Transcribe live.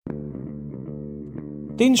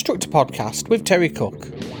the Instructor Podcast with Terry Cook,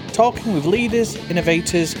 talking with leaders,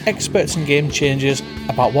 innovators, experts and game changers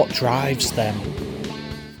about what drives them.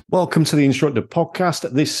 Welcome to the Instructor Podcast.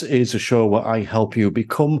 This is a show where I help you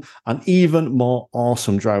become an even more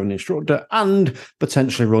awesome driving instructor and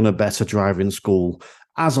potentially run a better driving school.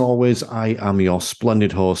 As always, I am your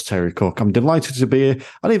splendid host, Terry Cook. I'm delighted to be here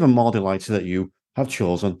and even more delighted that you have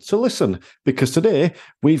chosen to listen, because today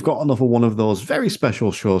we've got another one of those very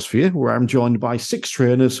special shows for you where I'm joined by 6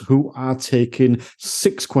 trainers who are taking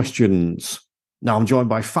 6 questions. Now, I'm joined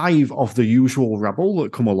by 5 of the usual rabble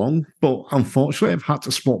that come along, but unfortunately, I've had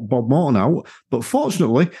to swap Bob Morton out. But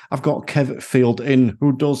fortunately, I've got Kev Field in,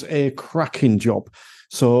 who does a cracking job.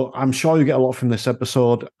 So I'm sure you get a lot from this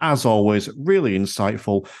episode. As always, really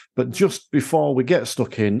insightful. But just before we get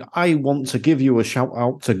stuck in, I want to give you a shout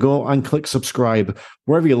out to go and click subscribe.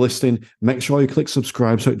 Wherever you're listening, make sure you click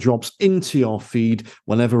subscribe so it drops into your feed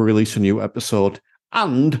whenever we release a new episode.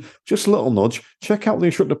 And just a little nudge, check out the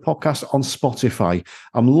Instructor Podcast on Spotify.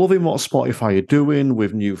 I'm loving what Spotify are doing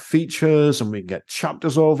with new features, and we can get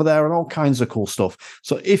chapters over there and all kinds of cool stuff.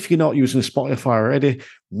 So if you're not using Spotify already,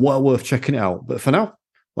 well worth checking it out. But for now,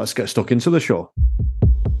 let's get stuck into the show.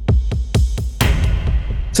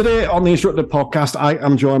 Today on the Instructor Podcast, I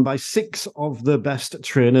am joined by 6 of the best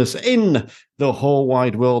trainers in the whole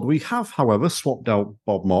wide world. We have, however, swapped out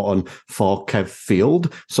Bob Morton for Kev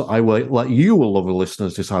Field, so I will let you, lovely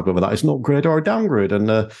listeners, decide whether that is an upgrade or a downgrade.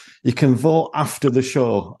 And you can vote after the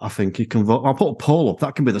show. I think you can vote. I'll put a poll up.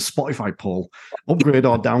 That can be the Spotify poll. Upgrade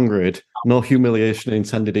or downgrade. No humiliation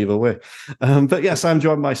intended either way. But yes, I'm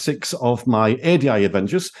joined by 6 of my ADI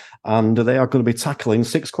Avengers, and they are going to be tackling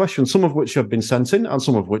 6 questions, some of which have been sent in and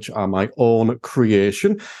some of which are my own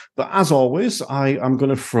creation. But as always, I am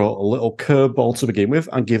going to throw a little curveball to begin with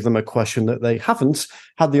and give them a question that they haven't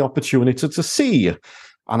had the opportunity to see.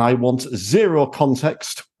 And I want 0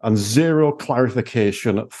 context and 0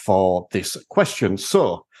 clarification for this question.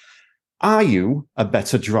 So, are you a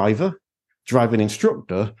better driver, driving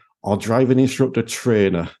instructor, or driving instructor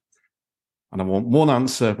trainer? And I want one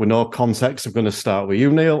answer with no context. I'm going to start with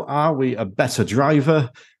you, Neil. Are we a better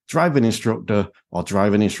driver, driving instructor, or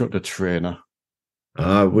driving instructor trainer?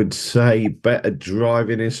 I would say better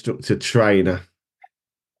driving instructor trainer.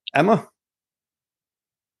 Emma?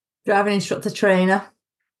 Driving instructor trainer.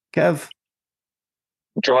 Kev?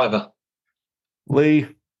 Driver. Lee?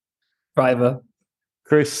 Driver.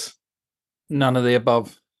 Chris? None of the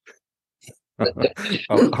above. I'll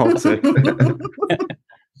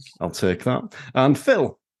take that. And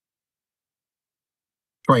Phil?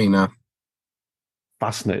 Trainer.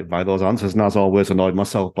 Fascinated by those answers, and as always, annoyed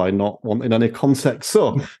myself by not wanting any context.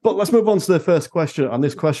 So, but let's move on to the first question. And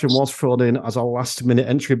this question was thrown in as a last-minute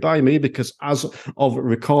entry by me because as of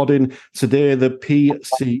recording today, the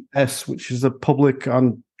PCS, which is the Public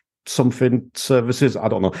and Something Services, I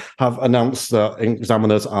don't know, have announced that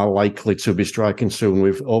examiners are likely to be striking soon,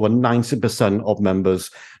 with over 90% of members,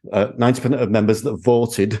 90% of members that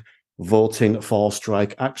voting for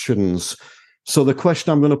strike actions. So the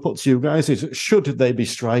question I'm going to put to you guys is, should they be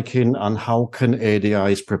striking, and how can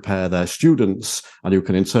ADIs prepare their students? And you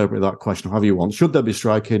can interpret that question however you want. Should they be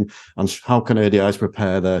striking, and how can ADIs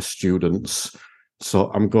prepare their students?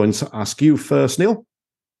 So I'm going to ask you first, Neil.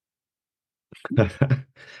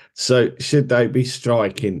 So should they be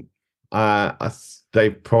striking?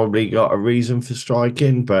 They've probably got a reason for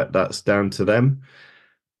striking, but that's down to them.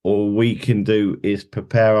 All we can do is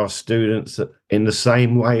prepare our students in the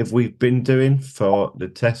same way as we've been doing for the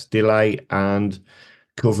test delay and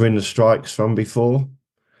covering the strikes from before.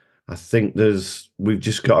 I think we've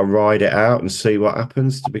just got to ride it out and see what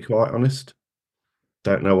happens, to be quite honest.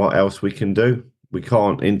 Don't know what else we can do. We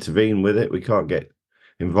can't intervene with it. We can't get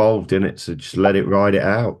involved in it, so just let it ride it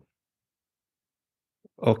out.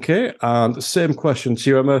 Okay, and same question to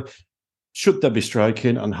you, Emma. Should they be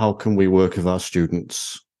striking, and how can we work with our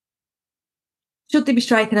students? Should they be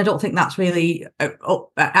striking? I don't think that's really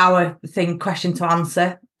our question to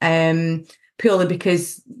answer, purely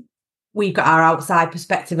because we've got our outside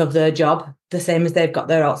perspective of their job, the same as they've got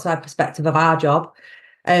their outside perspective of our job.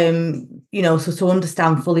 So to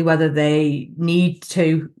understand fully whether they need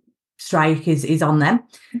to strike is on them.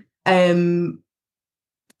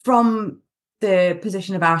 From the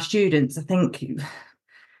position of our students, I think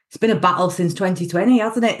it's been a battle since 2020,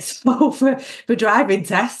 hasn't it? So for driving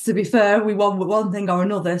tests, to be fair, we won with one thing or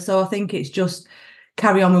another. So I think it's just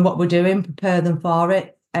carry on with what we're doing, prepare them for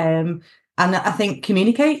it. And I think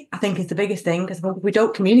communicate, I think is the biggest thing, because if we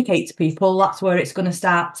don't communicate to people, that's where it's going to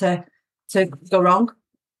start to go wrong.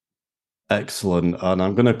 Excellent. And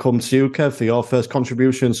I'm going to come to you, Kev, for your first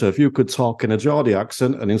contribution. So if you could talk in a Geordie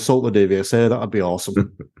accent and insult the DVSA, that'd be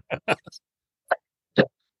awesome.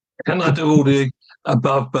 Can I do all the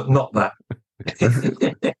above, but not that?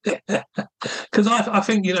 Because I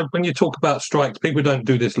think, when you talk about strikes, people don't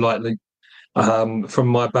do this lightly. From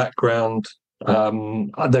my background,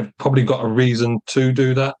 they've probably got a reason to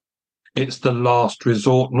do that. It's the last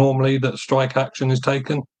resort normally that strike action is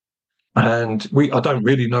taken. And I don't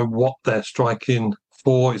really know what they're striking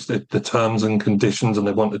for. It's the terms and conditions, and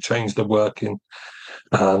they want to change the working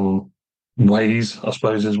ways, I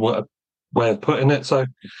suppose, is what a way of putting it. So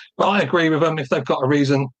but I agree with them. If they've got a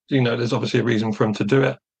reason, there's obviously a reason for them to do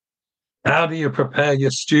it. How do you prepare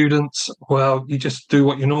your students? Well, you just do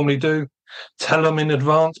what you normally do. Tell them in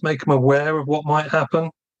advance, make them aware of what might happen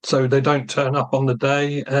so they don't turn up on the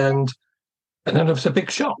day and then it's a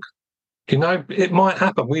big shock. It might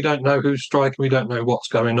happen. We don't know who's striking. We don't know what's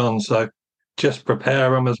going on. So just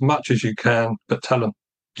prepare them as much as you can, but tell them,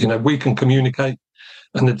 we can communicate,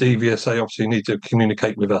 and the DVSA obviously need to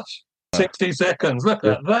communicate with us. 60 seconds. Look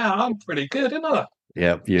at that. I'm pretty good, isn't I?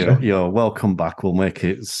 Yeah, you're welcome back. We'll make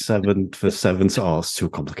it 7 for 7. Oh, it's too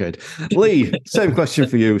complicated. Lee, same question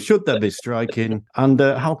for you. Should there be striking? And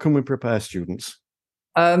how can we prepare students?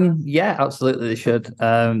 Yeah, absolutely they should.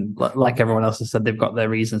 Like everyone else has said, they've got their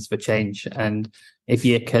reasons for change. And if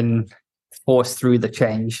you can force through the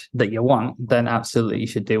change that you want, then absolutely you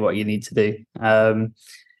should do what you need to do.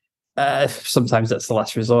 Sometimes that's the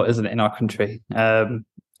last resort, isn't it, in our country?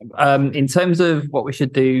 In terms of what we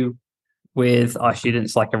should do with our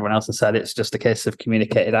students, like everyone else has said, it's just a case of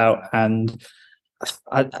communicate it out. And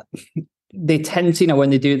they tend to, when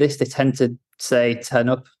they do this, they tend to say, turn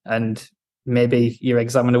up, and maybe your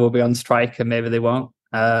examiner will be on strike and maybe they won't.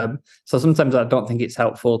 So sometimes I don't think it's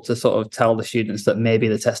helpful to sort of tell the students that maybe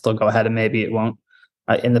the test will go ahead and maybe it won't.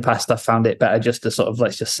 In the past, I've found it better just to sort of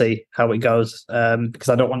let's just see how it goes, because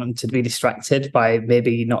I don't want them to be distracted by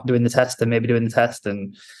maybe not doing the test and maybe doing the test,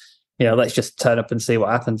 and let's just turn up and see what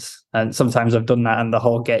happens. And sometimes I've done that and the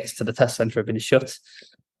whole gates to the test centre have been shut.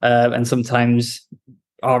 And sometimes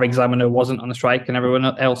our examiner wasn't on the strike and everyone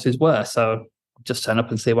else's were. So just turn up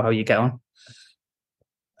and see how you get on.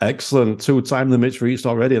 Excellent. 2 time limits reached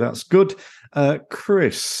already. That's good.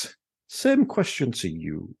 Chris, same question to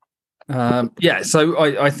you. So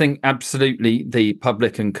I think absolutely the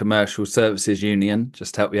Public and Commercial Services Union,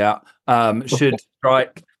 just to help you out, should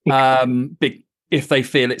strike if they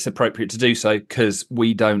feel it's appropriate to do so, because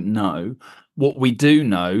we don't know. What we do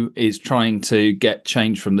know is trying to get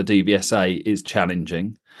change from the DVSA is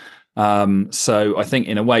challenging. So I think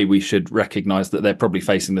in a way we should recognise that they're probably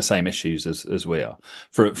facing the same issues as we are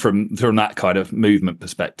from that kind of movement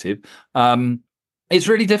perspective. It's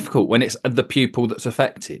really difficult when it's the pupil that's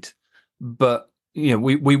affected, but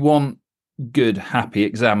we want good, happy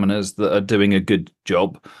examiners that are doing a good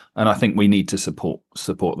job, and I think we need to support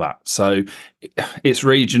that. So it's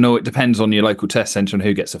regional. It depends on your local test centre and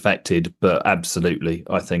who gets affected, but absolutely,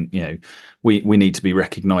 I think we need to be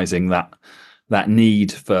recognising that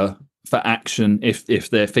need for action. If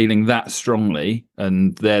they're feeling that strongly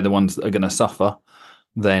and they're the ones that are going to suffer,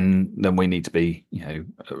 then we need to be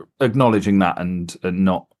acknowledging that and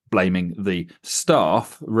not blaming the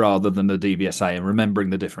staff rather than the DVSA, and remembering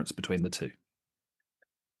the difference between the two.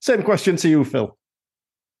 Same question to you, Phil.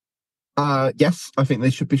 Yes, I think they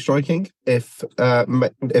should be striking, if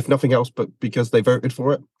nothing else, but because they voted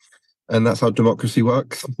for it. And that's how democracy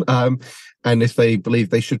works. And if they believe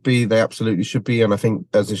they should be, they absolutely should be. And I think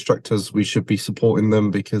as instructors, we should be supporting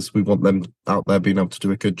them because we want them out there being able to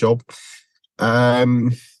do a good job. I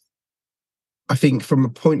think from a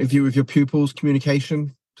point of view of your pupils,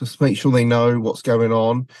 communication, just make sure they know what's going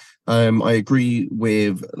on. I agree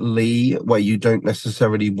with Lee, where you don't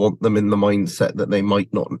necessarily want them in the mindset that they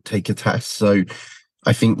might not take a test. So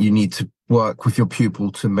I think you need to work with your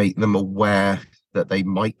pupil to make them aware that they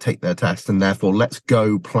might take their test, and therefore let's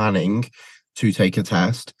go planning to take a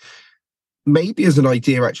test. Maybe as an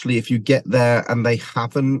idea, actually, if you get there and they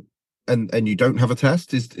haven't, and you don't have a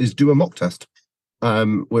test, is do a mock test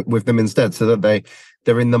with them instead, so that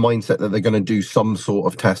they're in the mindset that they're going to do some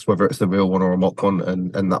sort of test, whether it's the real one or a mock one,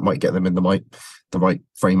 and that might get them in the right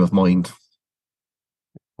frame of mind.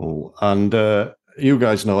 Cool. And you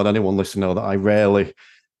guys know, and anyone listening know, that I rarely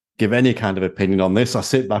give any kind of opinion on this. I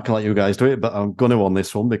sit back and let you guys do it, but I'm going to on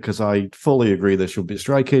this one because I fully agree there should be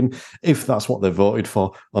striking if that's what they voted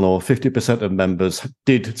for. I know 50% of members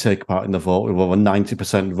did take part in the vote, with over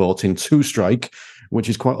 90% voting to strike, which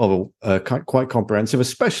is quite comprehensive,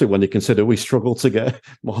 especially when you consider we struggle to get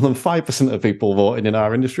more than 5% of people voting in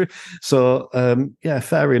our industry. So,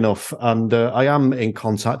 fair enough. And I am in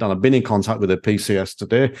contact, and I've been in contact with the PCS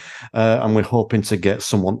today, and we're hoping to get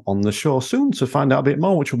someone on the show soon to find out a bit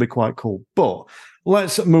more, which will be quite cool. But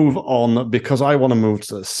let's move on, because I want to move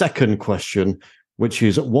to the second question, which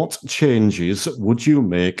is, what changes would you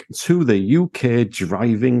make to the UK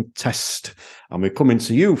driving test? And we're coming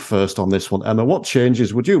to you first on this one, Emma. What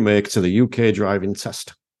changes would you make to the UK driving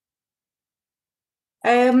test?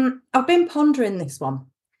 I've been pondering this one.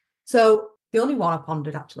 So the only one I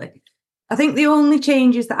pondered, actually. I think the only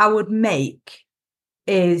changes that I would make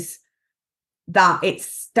is that it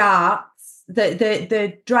starts,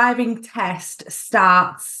 the driving test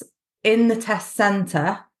starts in the test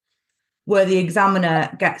centre, where the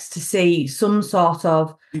examiner gets to see some sort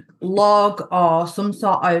of log or some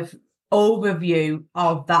sort of overview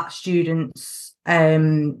of that student's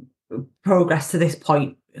progress to this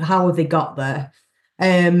point. How have they got there?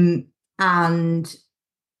 And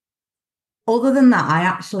other than that, I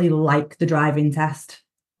actually like the driving test.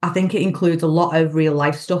 I think it includes a lot of real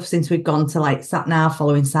life stuff, since we've gone to like sat nav,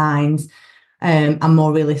 following signs, and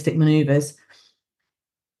more realistic manoeuvres.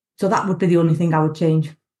 So that would be the only thing I would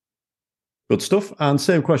change. Good stuff. And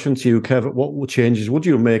same question to you, Kev. What changes would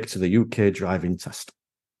you make to the UK driving test?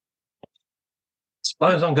 I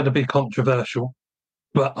suppose I'm going to be controversial,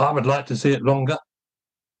 but I would like to see it longer.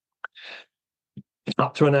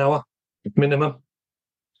 Up to an hour minimum.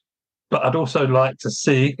 But I'd also like to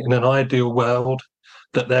see, in an ideal world,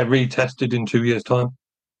 that they're retested in 2 years' time.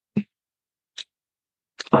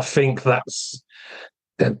 I think that's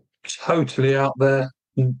totally out there,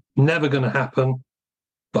 never going to happen,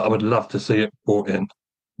 but I would love to see it brought in.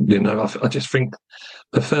 You know, I just think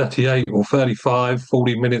the 38 or 35,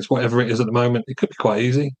 40 minutes, whatever it is at the moment, it could be quite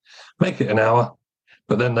easy. Make it an hour,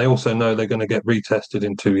 but then they also know they're going to get retested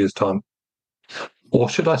in 2 years' time. Or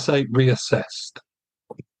should I say reassessed?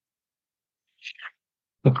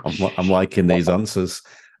 I'm liking these answers.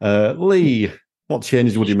 Lee, what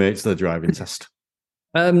changes would you make to the driving test?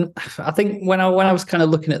 I think when I was kind of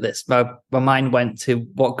looking at this, my mind went to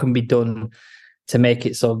what can be done to make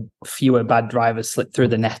it so fewer bad drivers slip through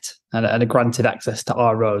the net and are granted access to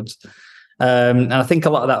our roads. And I think a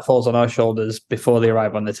lot of that falls on our shoulders before they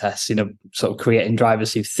arrive on the test, you know, sort of creating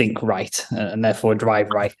drivers who think right and therefore drive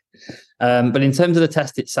right. But in terms of the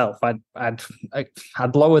test itself, I'd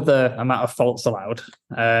lower the amount of faults allowed.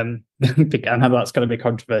 I know that's going to be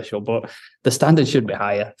controversial, but the standard should be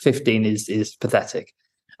higher. 15 is pathetic.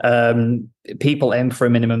 People aim for a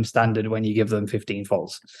minimum standard when you give them 15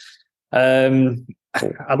 faults.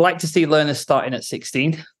 I'd like to see learners starting at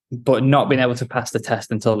 16, but not being able to pass the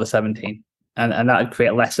test until they're 17. And that would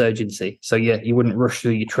create less urgency. So you wouldn't rush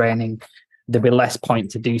through your training. There'd be less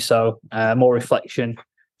point to do so, more reflection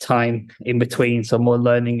time in between, so more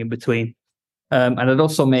learning in between. And I'd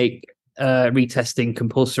also make retesting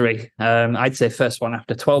compulsory. I'd say first one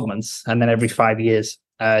after 12 months and then every 5 years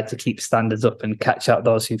to keep standards up and catch out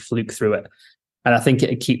those who fluke through it. And I think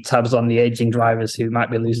it'd keep tabs on the aging drivers who might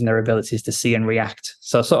be losing their abilities to see and react.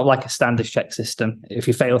 So sort of like a standards check system. If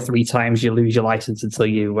you fail 3 times, you lose your license until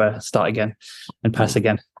you start again and pass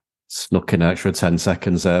again. Snuck in an extra 10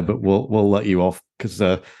 seconds there, but we'll let you off, because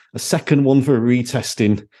a second one for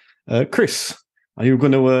retesting. Chris, are you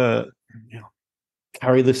going to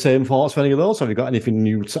carry the same thoughts for any of those? Have you got anything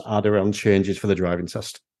new to add around changes for the driving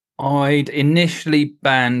test? I'd initially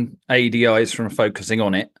ban ADIs from focusing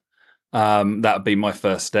on it. That would be my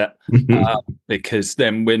first step, because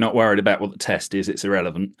then we're not worried about what the test is. It's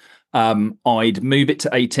irrelevant. I'd move it to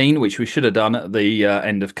 18, which we should have done at the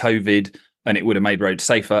end of COVID, and it would have made roads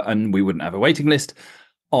safer and we wouldn't have a waiting list.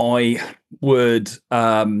 I would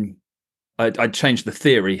I'd change the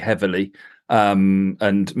theory heavily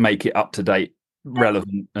and make it up to date,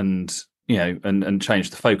 relevant, and and change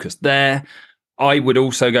the focus there. I would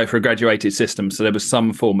also go for a graduated system, so there was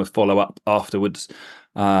some form of follow-up afterwards,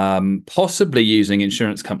 possibly using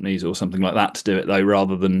insurance companies or something like that to do it, though,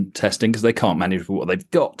 rather than testing, because they can't manage what they've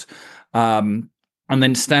got. And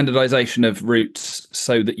then standardization of routes,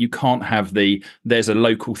 so that you can't have there's a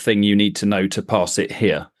local thing you need to know to pass it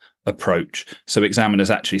here approach. So examiners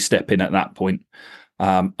actually step in at that point.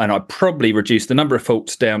 And I'd probably reduce the number of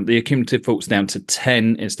faults down, the accumulative faults down to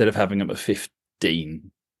 10 instead of having them at 15.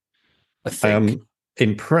 I think.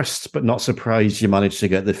 Impressed but not surprised you managed to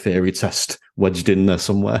get the theory test wedged in there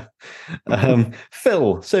somewhere.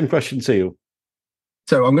 Phil, same question to you.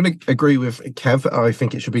 So I'm going to agree with Kev. I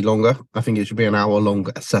think it should be longer. I think it should be an hour-long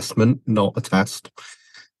assessment, not a test.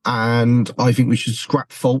 And I think we should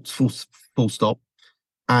scrap faults, full stop.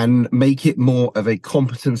 and make it more of a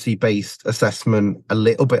competency-based assessment, a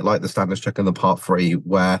little bit like the standards check in the part 3,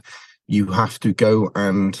 where you have to go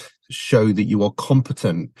and show that you are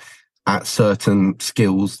competent at certain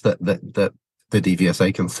skills that the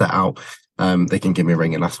DVSA can set out. They can give me a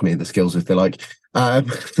ring and ask me the skills if they like.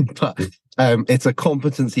 But it's a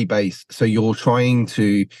competency base. So you're trying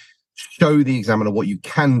to show the examiner what you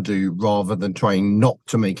can do rather than trying not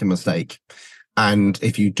to make a mistake. And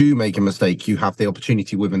if you do make a mistake, you have the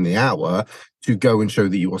opportunity within the hour to go and show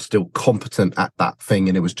that you are still competent at that thing,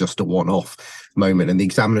 and it was just a one-off moment. And the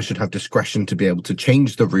examiner should have discretion to be able to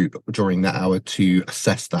change the route during that hour to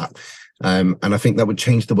assess that. And I think that would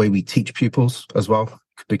change the way we teach pupils as well,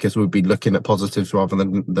 because we'd be looking at positives rather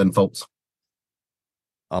than faults.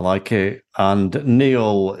 I like it. And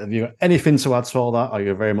Neil, have you got anything to add to all that? Are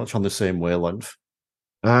you very much on the same wavelength?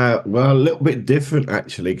 Well, a little bit different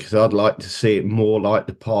actually, because I'd like to see it more like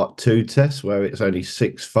the part 2 test where it's only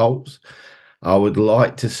 6 faults. I would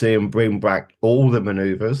like to see them bring back all the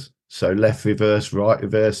manoeuvres, so left reverse, right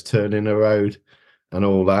reverse, turn in a road and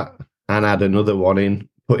all that, and add another one in,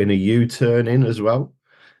 putting a U-turn in as well,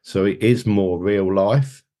 so it is more real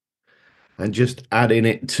life, and just adding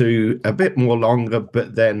it to a bit more longer.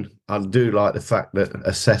 But then I do like the fact that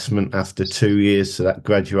assessment after 2 years, so that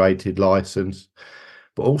graduated license,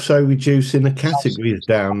 but also reducing the categories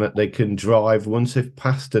down that they can drive once they've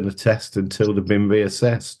passed in a test until they've been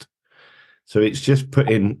reassessed. So it's just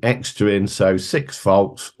putting extra in, so 6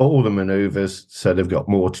 faults, all the manoeuvres, so they've got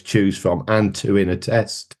more to choose from, and 2 in a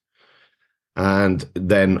test. And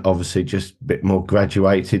then obviously just a bit more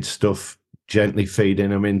graduated stuff, gently feeding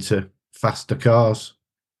them into faster cars.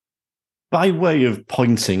 By way of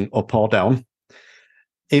pointing up or down,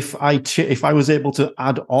 if I was able to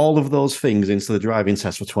add all of those things into the driving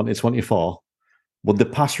test for 2024, would the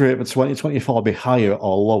pass rate for 2024 be higher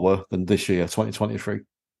or lower than this year, 2023?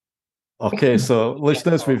 Okay, so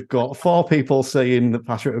listeners, we've got 4 people saying the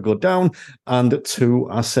pass rate would go down, and 2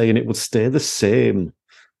 are saying it would stay the same.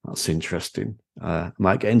 That's interesting. I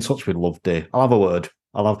might get in touch with Loveday. I'll have a word.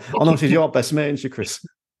 Oh no, she's your best mate, isn't she, Chris?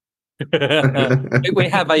 We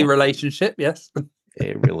have a relationship, yes.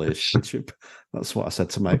 A relationship. That's what I said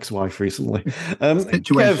to my ex-wife recently.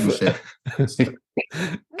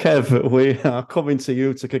 Kev, we are coming to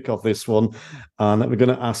you to kick off this one, and we're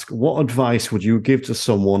going to ask, what advice would you give to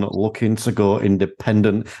someone looking to go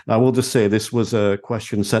independent? I will just say this was a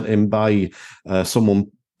question sent in by someone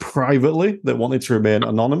privately that wanted to remain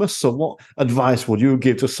anonymous. So what advice would you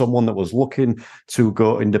give to someone that was looking to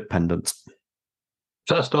go independent?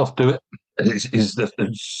 First off, do it. Is the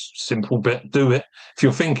simple bit. Do it. If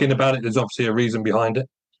you're thinking about it, there's obviously a reason behind it.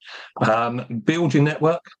 Build your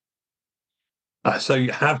network. So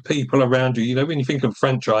you have people around you. You know, when you think of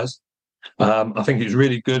franchise, I think it's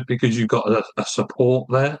really good because you've got a support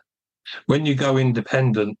there. When you go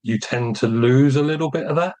independent, you tend to lose a little bit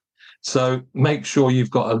of that. So make sure you've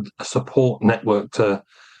got a support network to,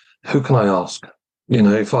 who can I ask? You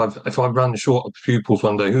know, if I run short of pupils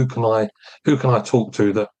one day, who can I talk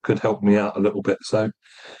to that could help me out a little bit? So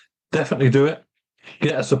definitely do it.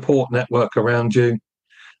 Get a support network around you.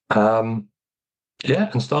 And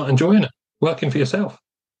start enjoying it, working for yourself.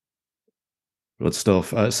 Good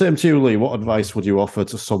stuff. Same to you, Lee. What advice would you offer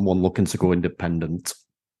to someone looking to go independent?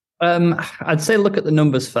 I'd say look at the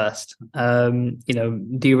numbers first. Do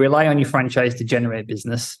you rely on your franchise to generate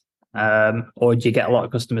business, or do you get a lot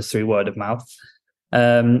of customers through word of mouth?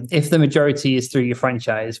 If the majority is through your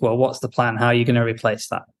franchise, well, what's the plan? How are you going to replace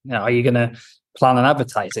that? Are you going to plan on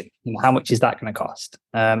advertising? How much is that going to cost?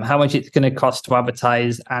 How much it's going to cost to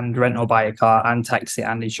advertise and rent or buy a car and tax it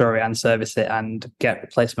and insure it and service it and get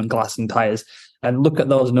replacement glass and tires? And look at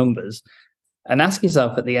those numbers and ask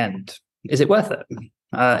yourself at the end, is it worth it?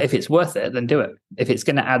 If it's worth it, then do it. If it's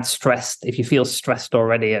going to add stress, if you feel stressed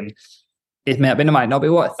already, and it might not be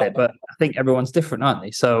worth it, but I think everyone's different, aren't they?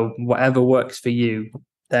 So whatever works for you,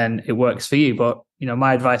 then it works for you. But,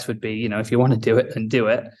 my advice would be, if you want to do it, then do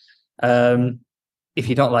it. If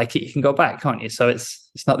you don't like it, you can go back, can't you? So it's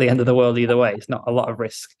not the end of the world either way. It's not a lot of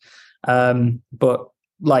risk. But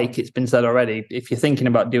like it's been said already, if you're thinking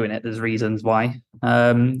about doing it, there's reasons why.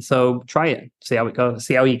 So try it, see how it goes,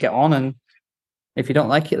 see how you get on. And if you don't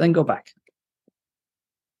like it, then go back.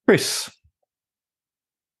 Chris?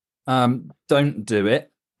 Don't do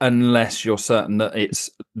it unless you're certain that it's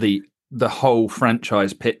the whole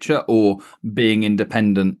franchise picture or being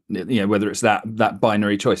independent, whether it's that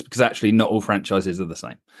binary choice, because actually not all franchises are the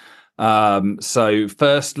same. So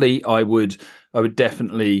firstly, I would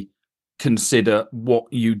definitely consider what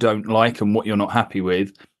you don't like and what you're not happy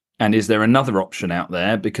with. And is there another option out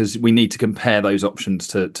there? Because we need to compare those options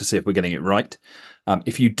to see if we're getting it right.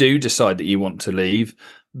 If you do decide that you want to leave,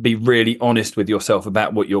 be really honest with yourself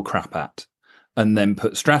about what you're crap at, and then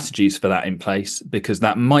put strategies for that in place, because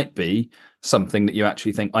that might be something that you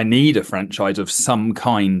actually think, I need a franchise of some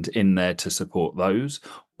kind in there to support those,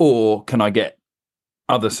 or can I get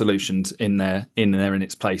other solutions in there in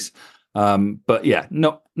its place? But yeah,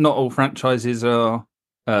 not all franchises are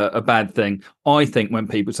a bad thing. I think when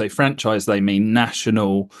people say franchise, they mean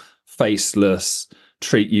national, faceless,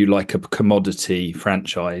 treat you like a commodity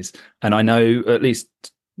franchise. And I know at least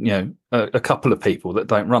a couple of people that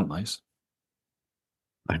don't run those.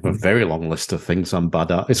 I have a very long list of things I'm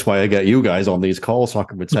bad at. It's why I get you guys on these calls, so I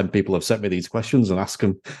can pretend people have sent me these questions and ask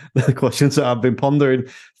them the questions that I've been pondering.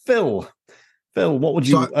 Phil,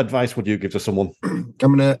 what advice would you give to someone? I'm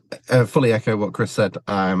going to fully echo what Chris said.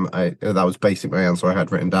 That was basically my answer I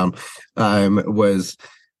had written down. Ask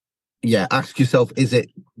yourself, is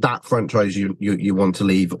it that franchise you want to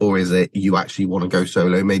leave, or is it you actually want to go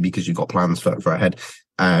solo, maybe because you've got plans for ahead,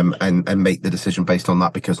 and make the decision based on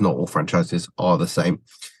that, because not all franchises are the same.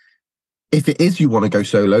 If it is you want to go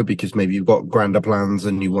solo because maybe you've got grander plans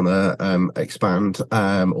and you want to expand,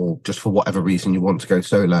 or just for whatever reason you want to go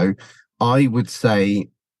solo, I would say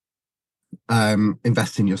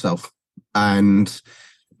invest in yourself and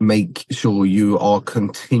make sure you are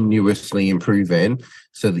continuously improving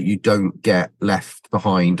so that you don't get left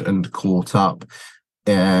behind and caught up,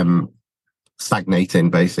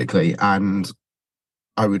 stagnating basically. And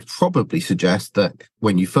I would probably suggest that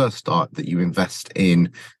when you first start, that you invest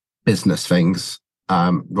in business things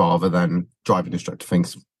rather than driving instructor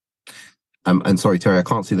things. And sorry, Terry, I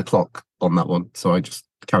can't see the clock on that one, so I just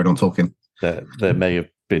carried on talking. There may have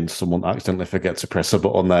been someone accidentally forget to press a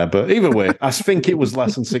button there, but either way, I think it was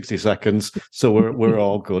less than 60 seconds, so we're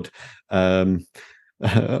all good. Another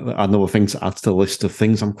thing to add to the list of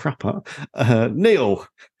things I'm crap at. Neil,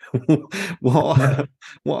 what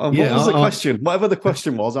was the question? Whatever the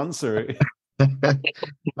question was, answer it.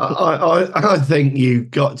 I think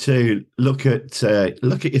you've got to look at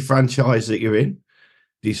your franchise that you're in,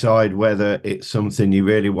 decide whether it's something you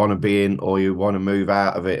really want to be in or you want to move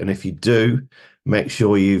out of it. And if you do, make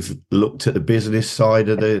sure you've looked at the business side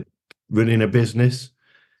of the running a business.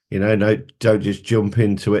 Don't just jump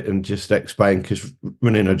into it and just expand, because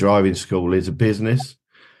running a driving school is a business.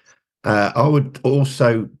 I would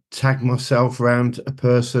also tag myself around a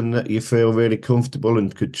person that you feel really comfortable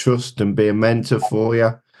and could trust and be a mentor for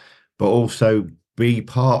you, but also be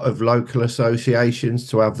part of local associations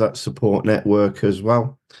to have that support network as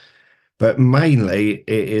well. But mainly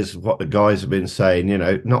it is what the guys have been saying,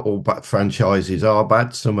 not all franchises are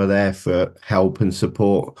bad. Some are there for help and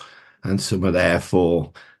support, and some are there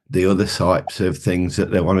for the other types of things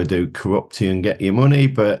that they want to do, corrupt you and get your money.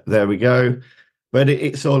 But there we go. But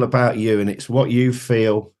it's all about you, and it's what you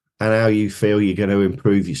feel and how you feel you're going to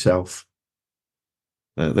improve yourself.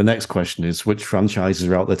 The next question is, which franchises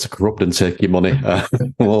are out there to corrupt and take your money?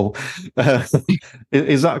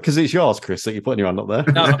 Is that because it's yours, Chris, that you're putting your hand up there?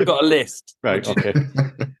 No, I've got a list. Right, okay.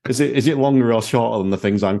 Is it longer or shorter than the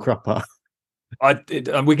things I'm crap at?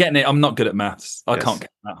 We're getting it. I'm not good at maths. I can't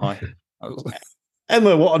get that high.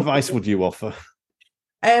 Emma, what advice would you offer?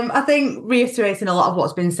 I think reiterating a lot of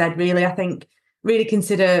what's been said, really. I think really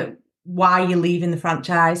consider why you're leaving the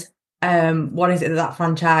franchise. What is it that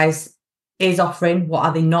franchise is offering? What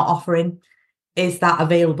are they not offering? Is that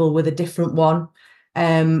available with a different one?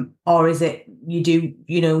 Or is it you do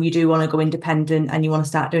want to go independent and you want to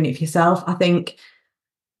start doing it for yourself? I think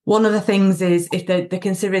one of the things is, if they're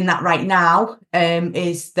considering that right now,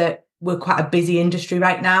 is that we're quite a busy industry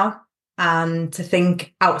right now, and to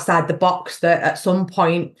think outside the box that at some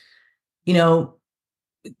point,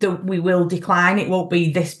 that we will decline. It won't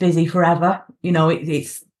be this busy forever.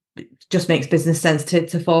 It just makes business sense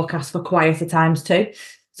to forecast for quieter times too.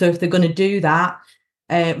 So if they're going to do that,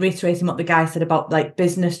 reiterating what the guy said about like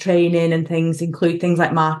business training and things, include things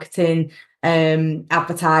like marketing,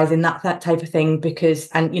 advertising, that type of thing, because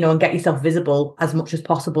and get yourself visible as much as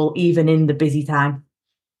possible, even in the busy time.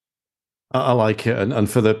 I like it. And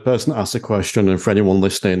for the person that asked the question, and for anyone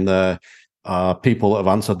listening, there are people that have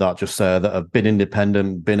answered that just there that have been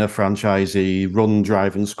independent, been a franchisee, run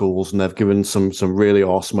driving schools, and they've given some really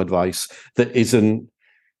awesome advice that isn't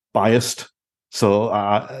biased. So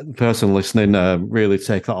person listening, really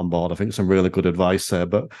take that on board. I think some really good advice there.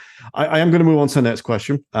 But I am going to move on to the next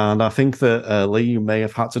question. And I think that, Lee, you may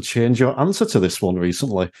have had to change your answer to this one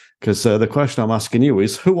recently, because the question I'm asking you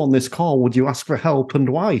is, who on this call would you ask for help and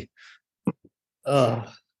why? When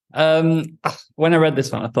I read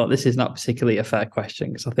this one, I thought this is not particularly a fair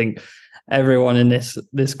question, because I think everyone in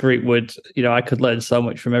this group would, I could learn so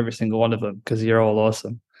much from every single one of them, because you're all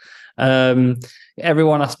awesome.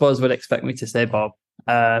 Everyone, I suppose, would expect me to say Bob,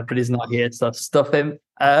 but he's not here, so stuff him.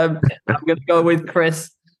 I'm going to go with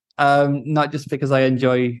Chris, not just because I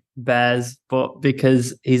enjoy bears, but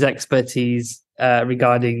because his expertise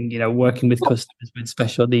regarding, working with customers with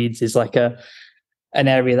special needs is like an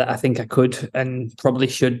area that I think I could and probably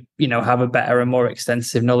should, have a better and more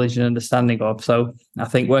extensive knowledge and understanding of. So I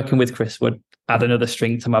think working with Chris would add another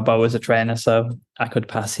string to my bow as a trainer, so I could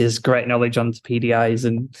pass his great knowledge on to PDIs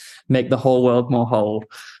and make the whole world more whole.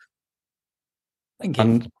 Thank you.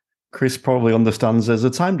 And Chris probably understands there's a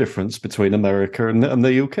time difference between America and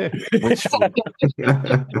the UK. Which,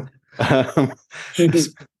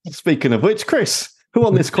 speaking of which, Chris, who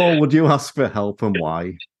on this call would you ask for help and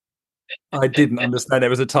why? I didn't understand there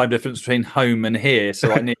was a time difference between home and here,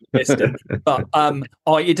 so I nearly missed it. But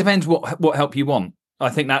it depends what help you want. I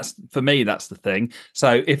think that's, for me, that's the thing.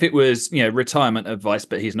 So if it was, retirement advice,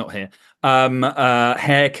 but he's not here.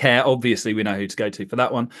 Hair care, obviously we know who to go to for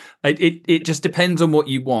that one. It just depends on what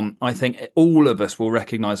you want. I think all of us will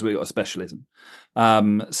recognise we've got a specialism.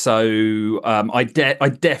 So I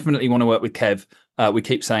definitely want to work with Kev. We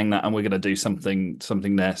keep saying that, and we're going to do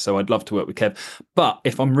something there. So I'd love to work with Kev. But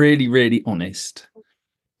if I'm really, really honest,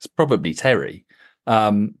 it's probably Terry,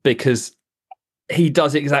 because he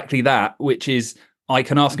does exactly that, which is I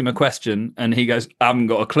can ask him a question and he goes, I haven't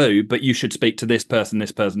got a clue, but you should speak to this person,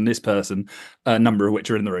 this person, this person, a number of which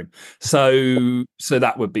are in the room. So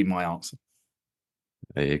that would be my answer.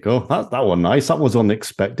 There you go. That one nice. That was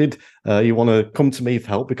unexpected. You want to come to me for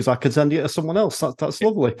help because I could send you to someone else. That's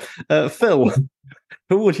lovely. Phil,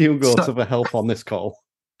 who would you go to for help on this call?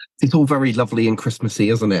 It's all very lovely and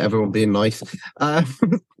Christmassy, isn't it? Everyone being nice.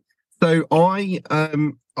 So I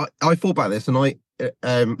thought about this,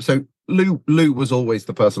 and so Lou was always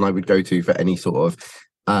the person I would go to for any sort of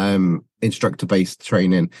instructor-based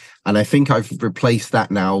training, and I think I've replaced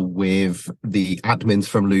that now with the admins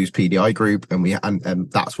from Lou's PDI group,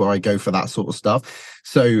 and that's where I go for that sort of stuff.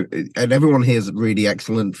 So, and everyone here is really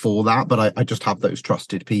excellent for that, but I just have those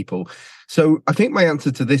trusted people. So I think my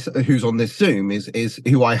answer to this, who's on this Zoom, is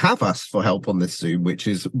who I have asked for help on this Zoom, which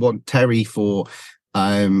is one Terry for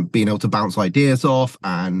being able to bounce ideas off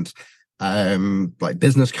and like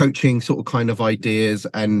business coaching sort of kind of ideas.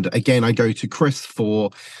 And again, I go to Chris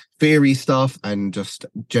for theory stuff and just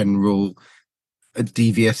general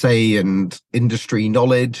DVSA and industry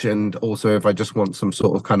knowledge. And also if I just want some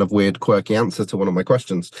sort of kind of weird, quirky answer to one of my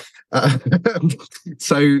questions.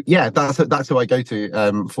 So yeah, that's who I go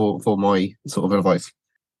to for my sort of advice.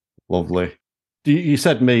 Lovely. You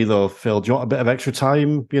said me though, Phil. Do you want a bit of extra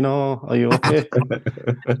time? Are you okay?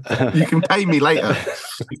 You can pay me later.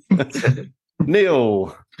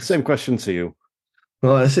 Neil, same question to you.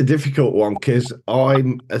 Well, that's a difficult one because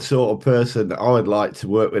I'm a sort of person that I would like to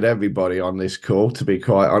work with everybody on this call, to be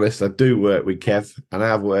quite honest. I do work with Kev and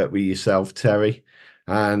I've worked with yourself, Terry.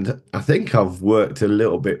 And I think I've worked a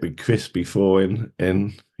little bit with Chris before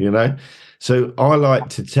So I like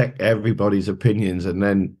to check everybody's opinions and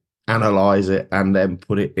then analyze it and then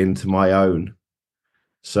put it into my own.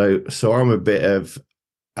 So I'm a bit of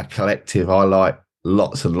a collective. I like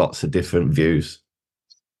lots and lots of different views.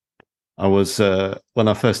 I was when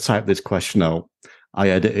I first typed this question out, I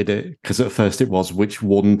edited it because at first it was which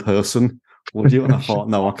one person would you, and I thought,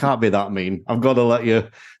 no, I can't be that mean. I've got to let you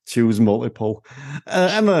choose multiple.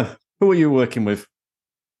 Emma, who are you working with?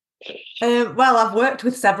 Well, I've worked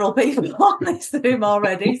with several people on this Zoom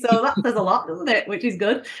already, so that says a lot, doesn't it? Which is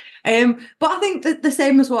good. But I think that the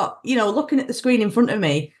same as what, looking at the screen in front of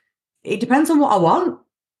me, it depends on what I want.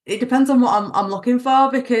 It depends on what I'm looking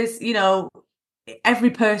for, because, every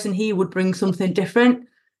person here would bring something different.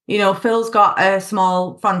 Phil's got a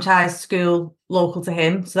small franchise school local to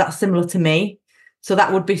him, so that's similar to me. So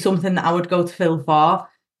that would be something that I would go to Phil for.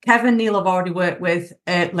 Kevin and Neil I've already worked with,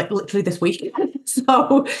 literally this week.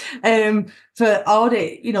 So for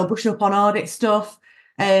audit, brushing up on audit stuff.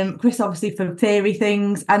 Chris obviously for theory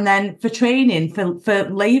things, and then for training for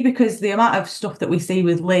Lee, because the amount of stuff that we see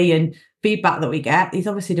with Lee and feedback that we get, he's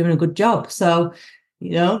obviously doing a good job. So,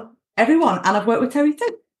 everyone, and I've worked with Terry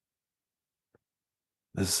too.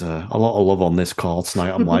 There's a lot of love on this call tonight.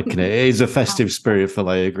 I'm liking it. It is a festive spirit, Phil.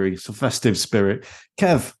 I agree. It's a festive spirit.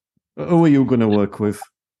 Kev, who are you going to work with?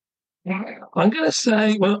 I'm going to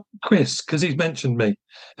say, well, Chris, because he's mentioned me,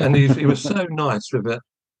 and he was so nice with it.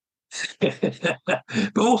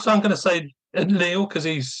 But also, I'm going to say Leo, because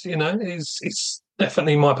he's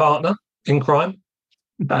definitely my partner in crime.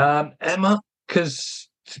 Emma, because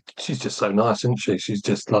she's just so nice, isn't she? She's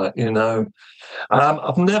just like,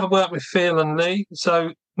 I've never worked with Phil and Lee,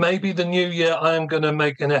 so maybe the new year I am going to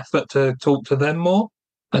make an effort to talk to them more.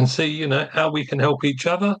 and see, how we can help each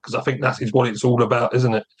other, because I think that is what it's all about,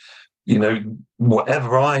 isn't it?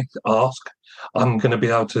 Whatever I ask, I'm going to be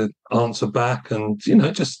able to answer back, and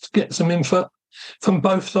just get some input from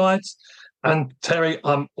both sides. And Terry,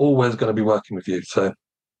 I'm always going to be working with you. So,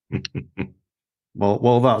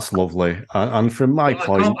 well, that's lovely. And from my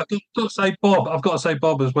point, I've got to say Bob. I've got to say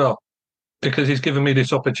Bob as well, because he's given me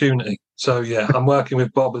this opportunity. So yeah, I'm working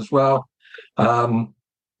with Bob as well,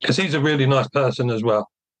 because he's a really nice person as well.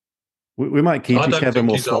 we might keep you, Kevin.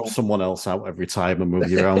 We'll swap someone else out every time and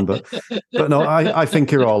move you around. But no, I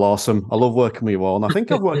think you're all awesome. I love working with you all. And I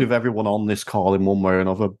think I've worked with everyone on this call in one way or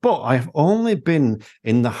another. But I've only been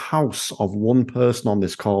in the house of one person on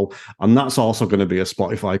this call. And that's also going to be a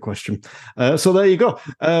Spotify question. So there you go.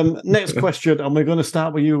 Next question. And we're going to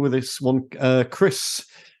start with you with this one. Chris,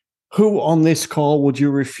 who on this call would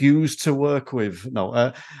you refuse to work with?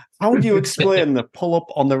 No. How would you explain the pull-up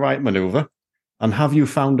on the right maneuver? And have you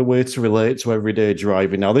found a way to relate to everyday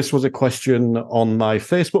driving? Now, this was a question on my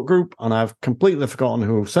Facebook group, and I've completely forgotten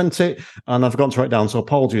who sent it, and I've forgotten to write down, so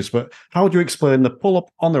apologies. But how would you explain the pull-up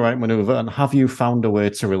on the right maneuver, and have you found a way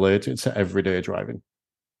to relate it to everyday driving?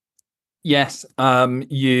 Yes,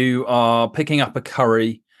 you are picking up a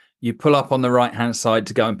curry. You pull up on the right-hand side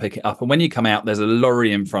to go and pick it up. And when you come out, there's a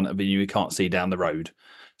lorry in front of you can't see down the road.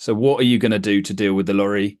 So what are you going to do to deal with the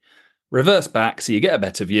lorry? Reverse back so you get a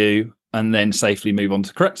better view, and then safely move on to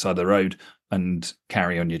the correct side of the road and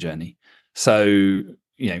carry on your journey. So,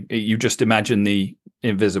 you just imagine the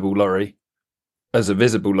invisible lorry as a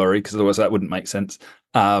visible lorry, because otherwise that wouldn't make sense.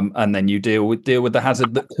 And then you deal with the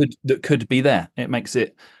hazard that could be there. It makes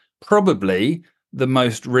it probably the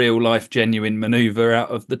most real life genuine maneuver out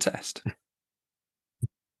of the test.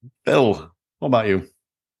 Bill, what about you?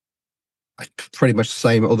 Pretty much the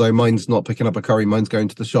same, although mine's not picking up a curry, mine's going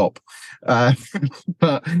to the shop. So,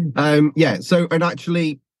 and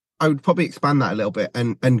actually I would probably expand that a little bit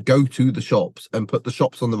and go to the shops and put the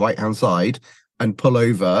shops on the right hand side and pull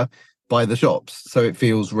over by the shops so it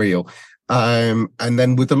feels real. And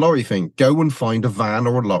then with the lorry thing, go and find a van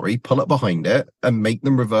or a lorry, pull up behind it and make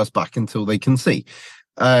them reverse back until they can see.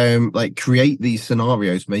 Create these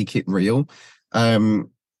scenarios, make it real. So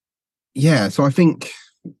I think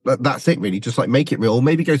that's it really. Just make it real.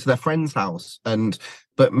 Maybe go to their friend's house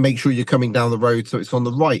but make sure you're coming down the road so it's on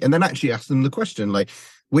the right, and then actually ask them the question,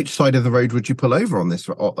 which side of the road would you pull over on this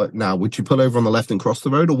now? Would you pull over on the left and cross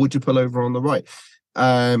the road, or would you pull over on the right?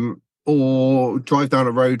 Or drive down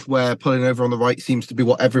a road where pulling over on the right seems to be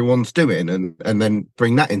what everyone's doing, and then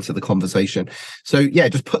bring that into the conversation. So yeah,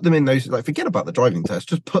 just put them in those, forget about the driving test,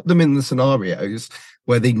 just put them in the scenarios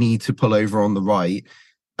where they need to pull over on the right.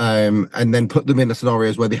 And then put them in the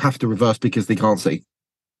scenarios where they have to reverse because they can't see.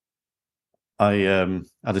 I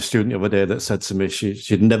had a student the other day that said to me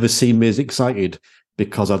she'd never seen me as excited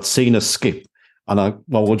because I'd seen a skip, and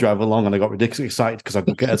we'll drive along, and I got ridiculously excited because I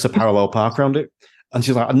could get her to parallel park around it. And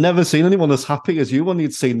she's like, I've never seen anyone as happy as you when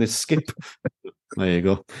you'd seen this skip. There you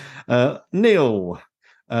go. Neil,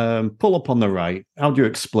 pull up on the right. How do you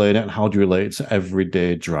explain it, and how do you relate it to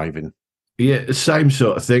everyday driving? Yeah, same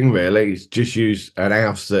sort of thing, really. Just use an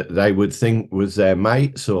house that they would think was their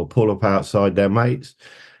mates, or pull up outside their mates.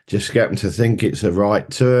 Just get them to think it's a right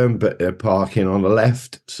turn, but they're parking on the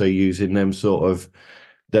left. So using them sort of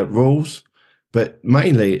the rules. But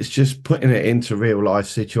mainly it's just putting it into real life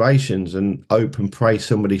situations, and hope and pray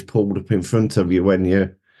somebody's pulled up in front of you when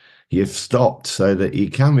you've stopped so that you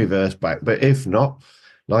can reverse back. But if not,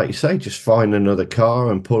 like you say, just find another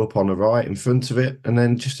car and pull up on the right in front of it, and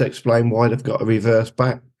then just explain why they've got to reverse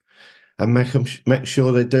back, and make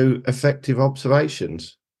sure they do effective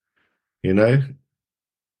observations.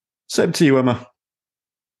 Same to you, Emma.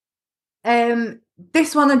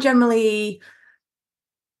 This one, I generally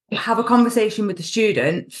have a conversation with the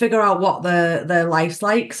student, figure out what their life's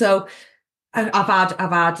like. So I've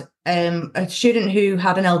had a student who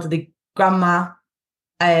had an elderly grandma.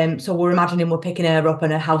 So we're imagining we're picking her up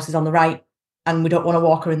and her house is on the right, and we don't want to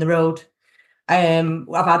walk her in the road. I've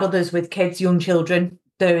had others with kids, young children,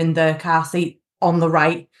 they're in the car seat on the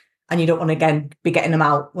right, and you don't want to, again, be getting them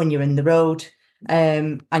out when you're in the road,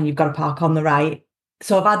 and you've got to park on the right.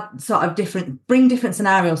 So I've had sort of bring different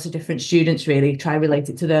scenarios to different students, really, try relate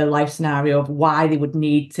it to their life scenario of why they would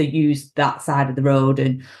need to use that side of the road,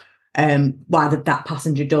 and why that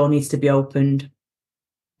passenger door needs to be opened.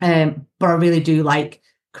 But I really do like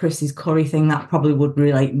Chris's curry thing. That probably would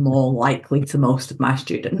relate more likely to most of my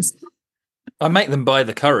students. I make them buy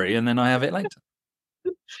the curry and then I have it later.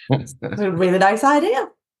 It's a really nice idea.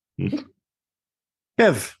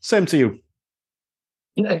 Kev, same to you.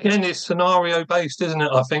 Yeah, again, it's scenario based, isn't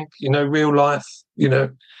it? I think, real life,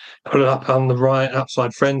 pull it up on the right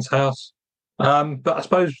outside friend's house. But I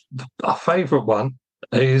suppose our favourite one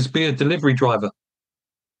is be a delivery driver.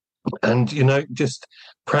 And, just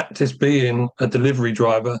practice being a delivery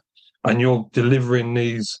driver, and you're delivering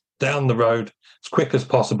these down the road as quick as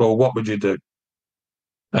possible. What would you do?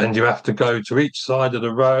 And you have to go to each side of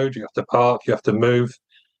the road, you have to park, you have to move.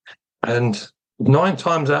 And 9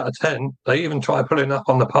 times out of 10, they even try pulling up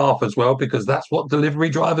on the path as well, because that's what delivery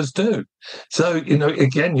drivers do. So,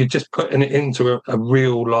 again, you're just putting it into a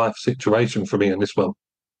real life situation for me in this one.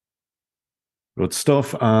 Good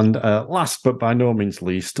stuff. And last but by no means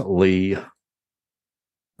least, Lee.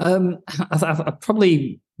 I've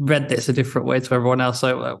probably read this a different way to everyone else.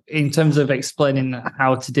 So in terms of explaining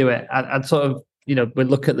how to do it, I'd sort of, we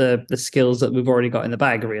look at the skills that we've already got in the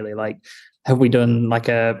bag, really. Like, have we done like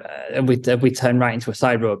have we turned right into a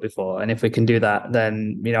side road before? And if we can do that,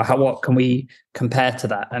 then, what can we compare to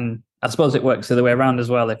that? And I suppose it works the other way around as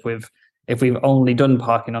well. If we've only done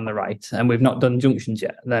parking on the right and we've not done junctions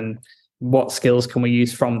yet, then what skills can we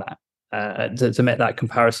use from that to make that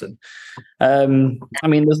comparison?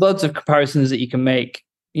 There's loads of comparisons that you can make,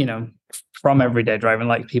 from everyday driving,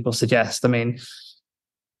 like people suggest.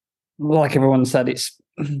 Like everyone said,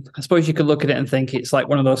 I suppose you could look at it and think it's like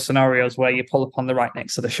one of those scenarios where you pull up on the right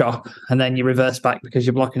next to the shop and then you reverse back because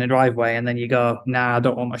you're blocking a driveway, and then you go, nah, I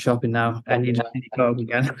don't want my shopping now, and you go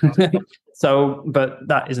again. But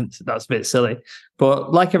that's a bit silly.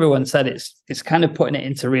 But like everyone said, it's kind of putting it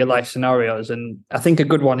into real life scenarios. And I think a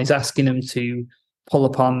good one is asking them to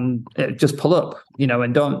just pull up,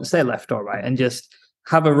 and don't say left or right, and just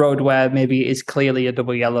have a road where maybe it is clearly a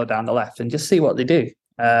double yellow down the left, and just see what they do.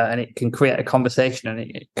 And it can create a conversation, and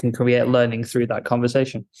it can create learning through that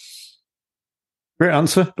conversation. Great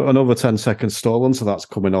answer, but another 10 seconds stolen, so that's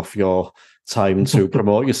coming off your time to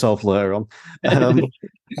promote yourself later on.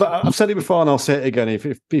 But I've said it before and I'll say it again.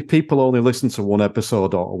 If people only listen to one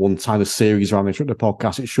episode or one kind of series around the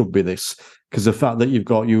podcast, it should be this. Because the fact that you've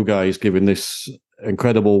got you guys giving this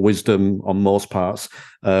incredible wisdom on most parts,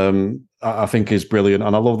 I think is brilliant.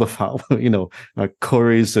 And I love the fact,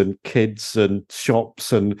 curries and kids and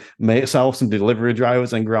shops and mates' house and delivery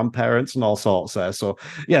drivers and grandparents and all sorts there. So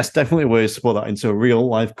yes, definitely ways to put that into a real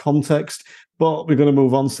life context. But we're going to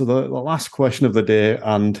move on to the last question of the day,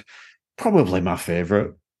 and probably my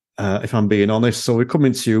favourite, if I'm being honest. So we're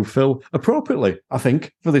coming to you, Phil, appropriately, I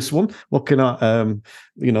think, for this one. Looking at,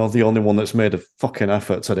 the only one that's made a fucking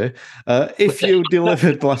effort today. If you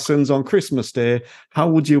delivered lessons on Christmas Day, how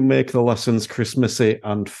would you make the lessons Christmassy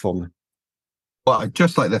and fun? Well,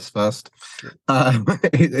 just like this first.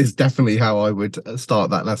 It is definitely how I would start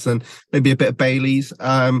that lesson. Maybe a bit of Bailey's.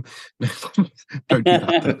 Don't do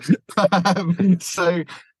that. So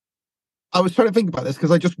I was trying to think about this because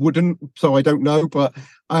I just wouldn't, so I don't know. But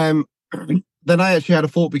then I actually had a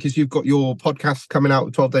thought, because you've got your podcast coming out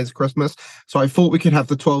with 12 Days of Christmas. So I thought we could have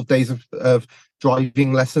the 12 days of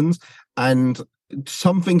driving lessons, and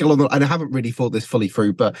something along the, and I haven't really thought this fully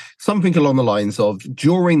through, but something along the lines of,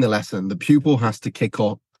 during the lesson, the pupil has to tick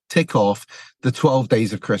off the 12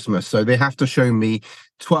 days of Christmas. So they have to show me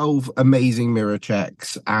 12 amazing mirror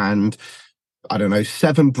checks and, I don't know,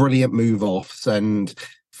 7 brilliant move offs and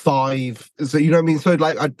 5. So, you know what I mean? So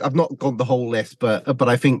like, I've not got the whole list, but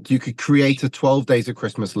I think you could create a 12 days of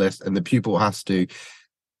Christmas list, and the pupil has to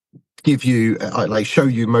give you, show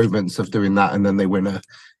you moments of doing that, and then they win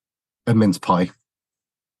a mince pie.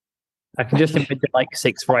 I can just imagine like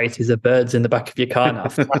 6 varieties of birds in the back of your car now.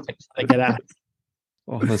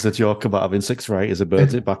 Oh, there's a joke about having 6 varieties of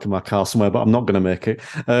birds in the back of my car somewhere, but I'm not going to make it.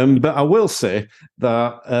 But I will say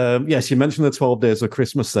that, yes, you mentioned the 12 days of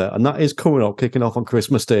Christmas there, and that is coming up, kicking off on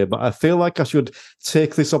Christmas Day. But I feel like I should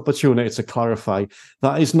take this opportunity to clarify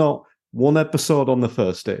that is not 1 episode on the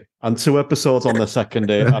first day and 2 episodes on the second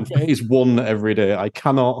day, and it is 1 every day. I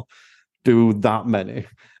cannot do that many.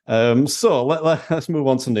 So let's move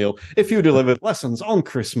on to Neil. If you delivered lessons on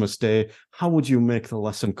Christmas Day, how would you make the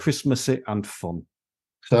lesson Christmassy and fun?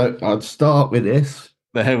 So I'd start with this.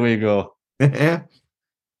 There we go. Yeah.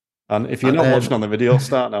 And if you're not watching on the video,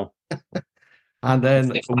 start now. And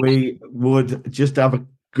then we would just have a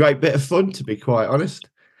great bit of fun, to be quite honest.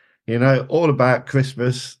 All about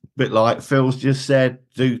Christmas, a bit like Phil's just said,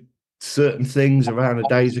 do certain things around the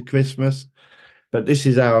days of Christmas. But this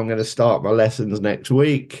is how I'm going to start my lessons next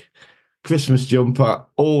week. Christmas jumper,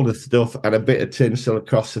 all the stuff, and a bit of tinsel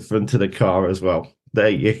across the front of the car as well. There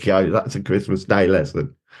you go. That's a Christmas Day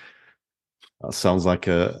lesson. That sounds like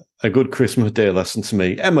a good Christmas Day lesson to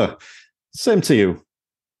me. Emma, same to you.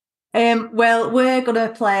 Well, we're going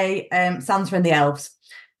to play Santa and the Elves.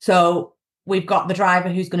 So we've got the driver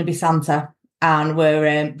who's going to be Santa, and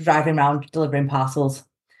we're driving around delivering parcels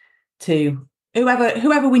to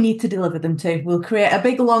whoever we need to deliver them to. We'll create a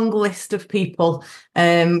big long list of people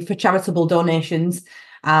for charitable donations,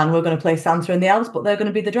 and we're going to place Santa and the elves, but they're going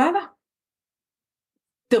to be the driver.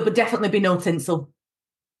 There'll definitely be no tinsel.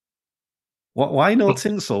 Why no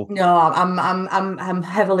tinsel? No, I'm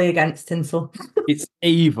heavily against tinsel. It's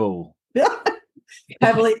evil.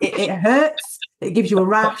 Heavily, it hurts. It gives you a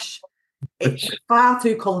rash. It's far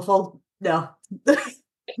too colourful. No.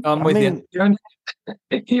 I'm with you.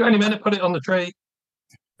 You only meant to put it on the tree.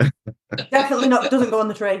 Definitely not. Doesn't go on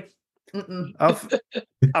the tree.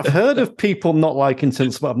 I've heard of people not liking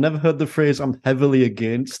tinsel, but I've never heard the phrase "I'm heavily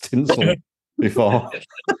against tinsel" before.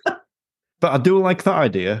 But I do like that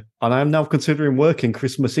idea, and I'm now considering working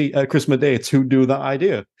Christmas Day to do that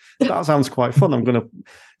idea. That sounds quite fun. I'm going to.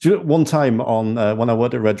 One time on when I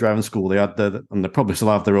worked at Red Driving School, they had and they probably still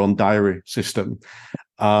have their own diary system,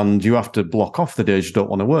 and you have to block off the days you don't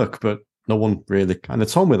want to work. But no one really kind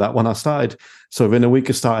of told me that when I started. So within a week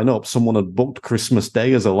of starting up, someone had booked Christmas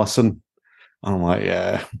Day as a lesson. I'm like,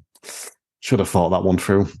 yeah, should have thought that one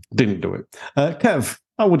through. Didn't do it. Kev,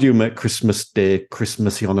 how would you make Christmas Day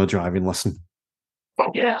Christmassy on a driving lesson?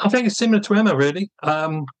 Yeah, I think it's similar to Emma, really.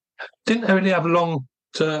 Didn't really have long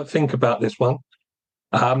to think about this one.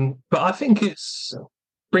 But I think it's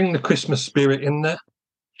bring the Christmas spirit in there,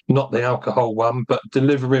 not the alcohol one, but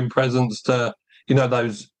delivering presents to,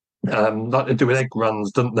 those, like they do with egg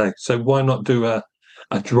runs, don't they? So why not do a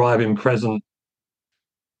driving present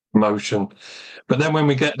motion? But then when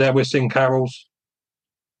we get there, we sing carols.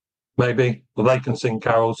 Maybe. Well, they can sing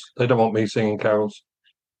carols. They don't want me singing carols.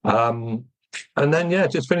 And then,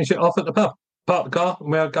 just finish it off at the pub. Park the car and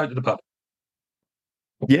we'll go to the pub.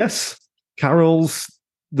 Yes. Carols,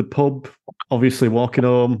 the pub, obviously walking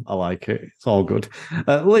home. I like it. It's all good.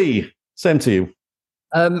 Lee, same to you.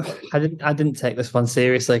 I didn't take this one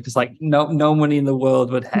seriously because no money in the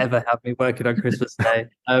world would ever have me working on Christmas Day.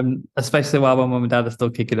 Especially while my mum and dad are still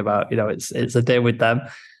kicking about. It's a day with them.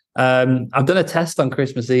 I've done a test on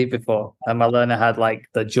Christmas Eve before, and my learner had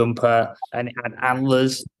the jumper and it had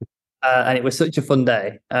antlers, and it was such a fun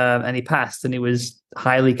day. And he passed, and he was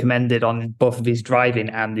highly commended on both of his driving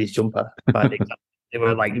and his jumper by the exam. They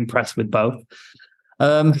were impressed with both.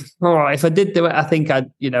 If I did do it, I think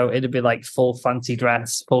it'd be full fancy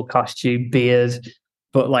dress, full costume, beard,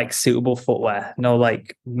 but suitable footwear, no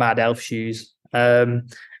mad elf shoes. And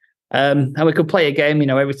we could play a game,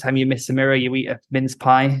 every time you miss a mirror, you eat a mince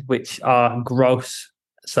pie, which are gross.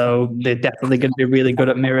 So they're definitely going to be really good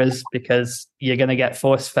at mirrors because you're going to get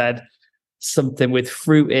force-fed something with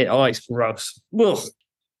fruit in it. Oh, it's gross. Ugh.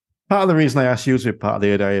 Part of the reason I asked you to be part of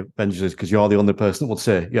the ADI Avengers is because you're the only person that would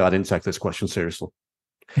say, yeah, I didn't take this question seriously.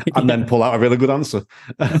 And then pull out a really good answer.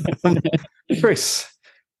 Chris,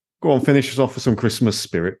 go on, finish us off with some Christmas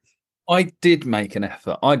spirit. I did make an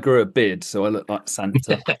effort. I grew a beard, so I look like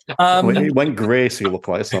Santa. It went grey, so you look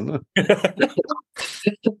like Santa.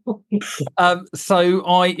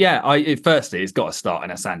 Firstly, it's got to start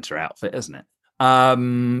in a Santa outfit, isn't it?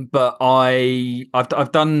 But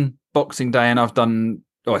I've done Boxing Day, and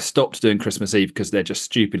I stopped doing Christmas Eve because they're just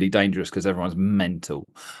stupidly dangerous because everyone's mental.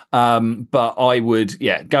 But I would,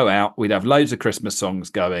 go out. We'd have loads of Christmas songs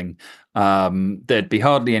going. There'd be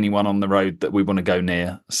hardly anyone on the road that we want to go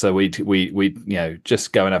near. So we'd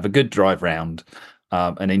just go and have a good drive round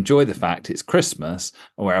and enjoy the fact it's Christmas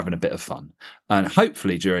and we're having a bit of fun. And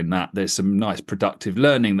hopefully during that, there's some nice productive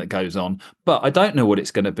learning that goes on. But I don't know what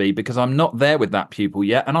it's going to be because I'm not there with that pupil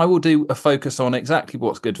yet. And I will do a focus on exactly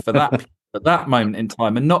what's good for that at that moment in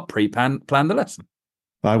time and not plan the lesson.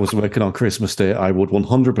 If I was working on Christmas Day, I would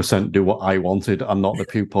 100% do what I wanted and not the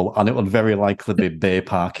pupil. And it would very likely be bay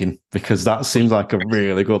parking because that seems like a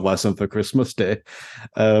really good lesson for Christmas Day.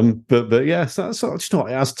 But yes, that's it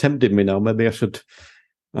has tempted me now. Maybe I should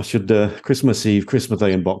Christmas Eve, Christmas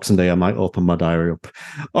Day and Boxing Day, I might open my diary up.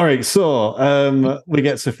 All right, so we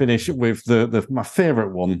get to finish with my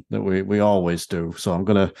favourite one that we always do. So I'm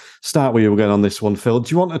going to start with you again on this one, Phil.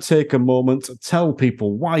 Do you want to take a moment to tell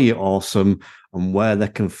people why you're awesome and where they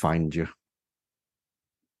can find you?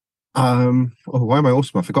 Why am I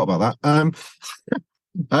awesome? I forgot about that.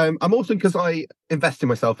 I'm awesome because I invest in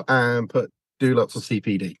myself and do lots of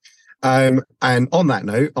CPD. And on that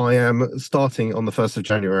note, I am starting on the 1st of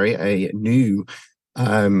January a new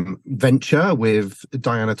venture with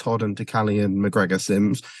Diana Todd and Decalian McGregor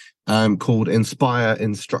Sims called Inspire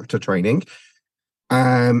Instructor Training.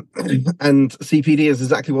 And CPD is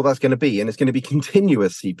exactly what that's going to be. And it's going to be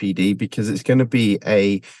continuous CPD because it's going to be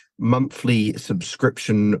a monthly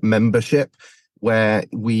subscription membership where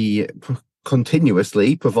we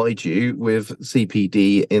continuously provide you with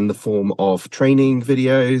CPD in the form of training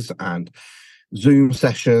videos and Zoom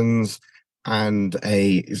sessions and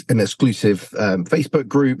an exclusive Facebook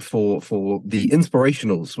group for the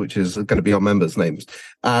Inspirationals, which is going to be our members' names.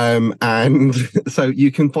 And so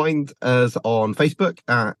you can find us on Facebook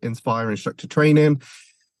at Inspire Instructor Training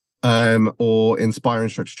or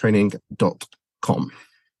inspireinstructortraining.com.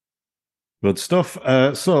 Good stuff.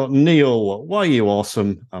 So, Neil, why are you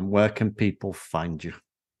awesome and where can people find you?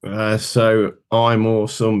 So I'm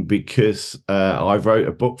awesome because I wrote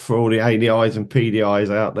a book for all the ADIs and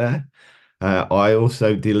PDIs out there. I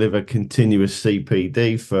also deliver continuous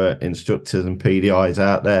CPD for instructors and PDIs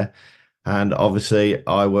out there. And obviously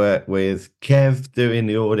I work with Kev doing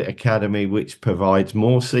the Audit Academy, which provides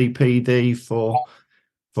more CPD for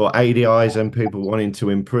ADIs and people wanting to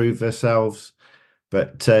improve themselves.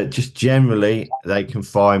 But just generally, they can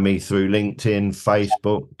find me through LinkedIn,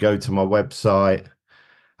 Facebook, go to my website,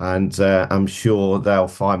 and I'm sure they'll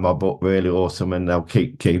find my book really awesome and they'll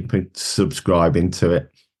keep subscribing to it.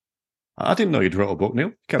 I didn't know you'd wrote a book,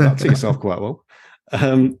 Neil. Kept that to yourself quite well.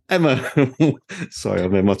 Emma, sorry, I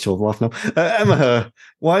made my children laugh now. Emma,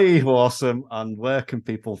 why are you awesome and where can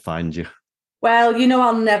people find you? Well,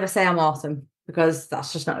 I'll never say I'm awesome because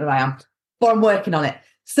that's just not who I am, but I'm working on it.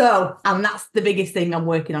 So, and that's the biggest thing, I'm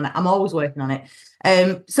working on it. I'm always working on it.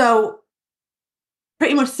 So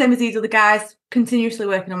pretty much the same as these other guys, continuously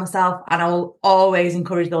working on myself, and I will always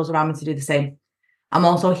encourage those around me to do the same. I'm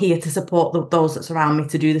also here to support those that surround me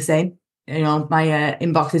to do the same. My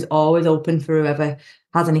inbox is always open for whoever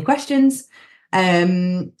has any questions.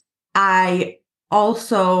 I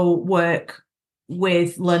also work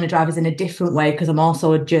with learner drivers in a different way because I'm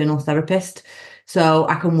also a journal therapist. So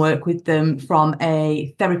I can work with them from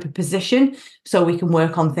a therapy position so we can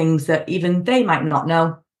work on things that even they might not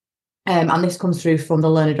know. And this comes through from the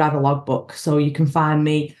Learner Driver Logbook. So you can find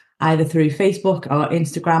me either through Facebook or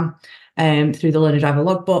Instagram, through the Learner Driver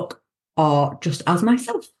Logbook, or just as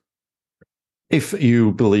myself. If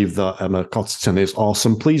you believe that Emma Cotterton is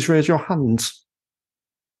awesome, please raise your hands.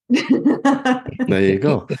 There you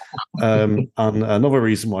go. And another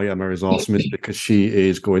reason why Emma is awesome is because she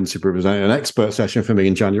is going to be presenting an expert session for me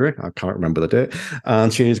in January. I can't remember the date.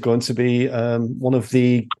 And she is going to be one of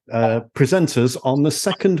the presenters on the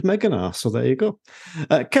second Meganar. So there you go.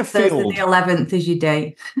 Kev Field. The 11th is your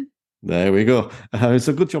date. There we go. It's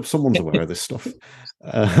a good job someone's aware of this stuff.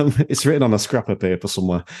 It's written on a scrap of paper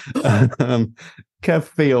somewhere. Kev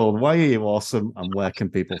Field, why are you awesome and where can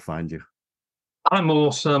people find you? I'm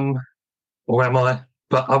awesome, or am I?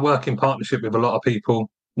 But I work in partnership with a lot of people.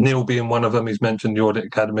 Neil being one of them, he's mentioned the Audit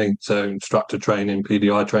Academy, so instructor training,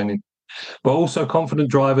 PDI training, but also confident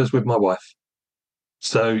drivers with my wife.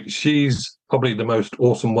 So she's probably the most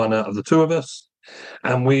awesome one out of the two of us.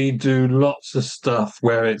 And we do lots of stuff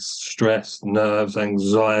where it's stress, nerves,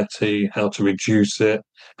 anxiety, how to reduce it,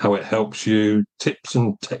 how it helps you, tips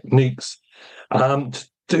and techniques, to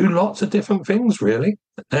do lots of different things, really.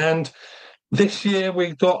 And this year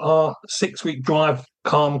we got our 6-week drive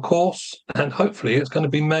calm course, and hopefully it's going to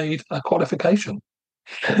be made a qualification.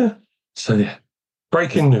 So yeah,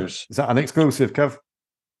 breaking news. Is that an exclusive, Kev?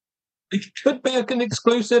 It could be an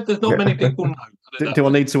exclusive. There's not many people know. Do I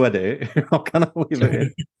need to edit it? Or can I leave it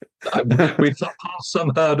in? We've passed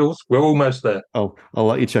some hurdles. We're almost there. Oh, I'll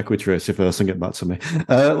let you check with Tracy first and get back to me.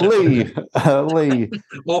 Lee.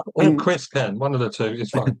 Or Chris can. One of the two. It's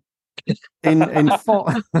fine.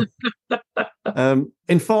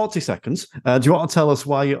 In 40 seconds, do you want to tell us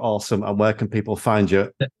why you're awesome and where can people find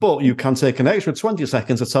you? But you can take an extra 20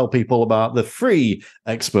 seconds to tell people about the free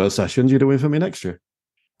expert sessions you're doing for me next year.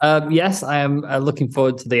 Yes, I am looking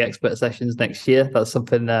forward to the expert sessions next year. That's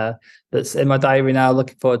something that's in my diary now.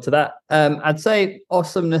 Looking forward to that. I'd say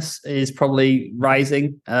awesomeness is probably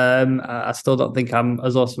rising. I still don't think I'm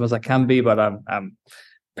as awesome as I can be, but I'm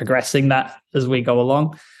progressing that as we go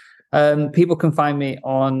along. People can find me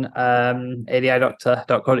on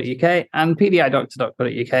adidoctor.co.uk and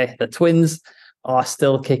pdidoctor.co.uk. The twins are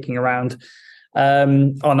still kicking around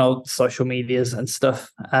on all social medias and stuff.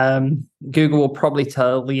 Google will probably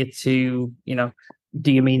tell you to,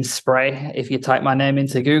 do you mean spray if you type my name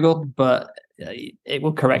into Google, but it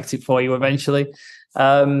will correct it for you eventually.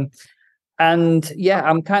 And yeah,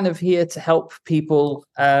 I'm kind of here to help people.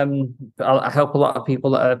 I help a lot of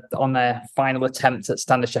people that are on their final attempt at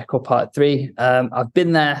Standard Shekel Part 3. I've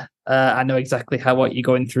been there. I know exactly what you're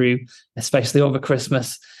going through, especially over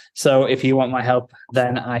Christmas. So if you want my help,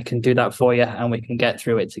 then I can do that for you and we can get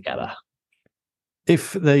through it together.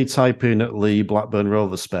 If they type in Lee Blackburn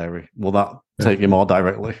Rover Sperry, will that take you more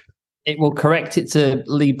directly? It will correct it to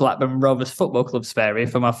Lee Blackburn Rovers Football Club Sperry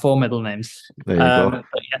for my 4 middle names. There you go.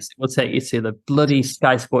 But yes, it will take you to the bloody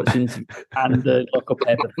Sky Sports interview and the local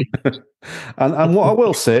paper. and what I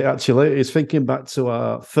will say, actually, is thinking back to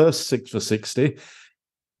our first 6 for 60,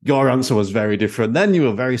 your answer was very different. Then you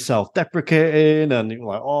were very self-deprecating and you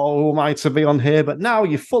were like, oh, who am I to be on here? But now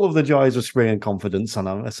you're full of the joys of spring and confidence,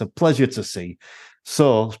 and it's a pleasure to see.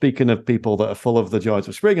 So, speaking of people that are full of the joys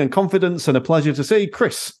of spring and confidence, and a pleasure to see,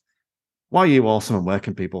 Chris, why are you awesome and where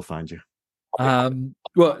can people find you?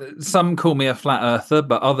 Well, some call me a flat earther,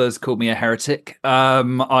 but others call me a heretic. I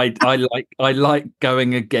like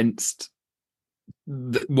going against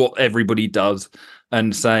what everybody does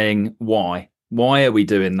and saying why. Why are we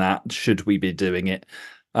doing that? Should we be doing it?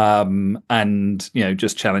 And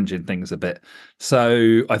just challenging things a bit.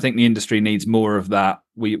 So I think the industry needs more of that.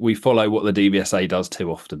 We follow what the DVSA does too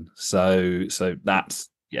often. So that's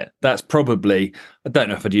probably, I don't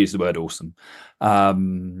know if I'd use the word awesome.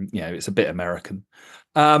 It's a bit American.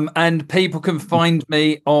 And people can find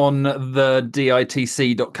me on the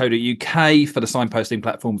ditc.co.uk for the signposting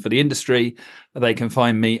platform for the industry. They can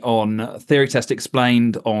find me on Theory Test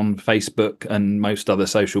Explained on Facebook and most other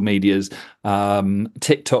social medias,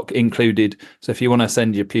 TikTok included. So if you want to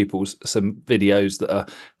send your pupils some videos that are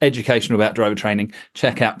educational about driver training,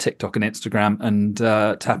 check out TikTok and Instagram and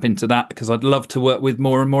tap into that, because I'd love to work with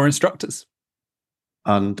more and more instructors.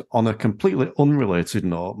 And on a completely unrelated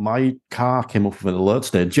note, my car came up with an alert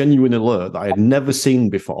today, a genuine alert that I had never seen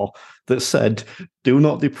before, that said, do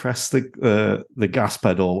not depress the gas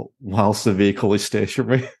pedal whilst the vehicle is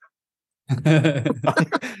stationary. I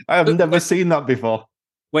have never seen that before.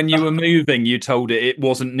 When you were moving, you told it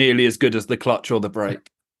wasn't nearly as good as the clutch or the brake.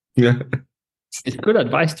 Yeah. It's good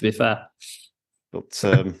advice, to be fair. But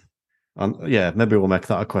and maybe we'll make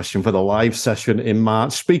that a question for the live session in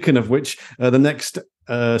March. Speaking of which, the next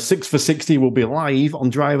 6 for 60 will be live on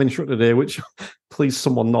Drive Instructor Day, which, please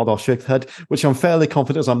someone nod or shake the head, which I'm fairly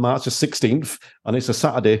confident is on March the 16th, and it's a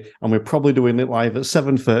Saturday, and we're probably doing it live at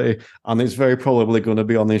 7:30, and it's very probably going to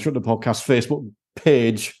be on the Instructor Podcast Facebook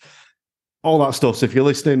page. All that stuff. So if you're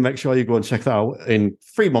listening, make sure you go and check that out in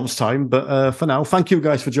 3 months' time. But for now, thank you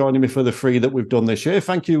guys for joining me for the 3 that we've done this year.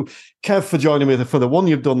 Thank you, Kev, for joining me for the 1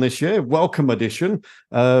 you've done this year. Welcome edition.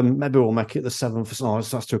 Maybe we'll make it the 7th. Oh,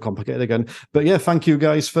 that's too complicated again. But yeah, thank you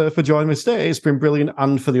guys for joining me today. It's been brilliant,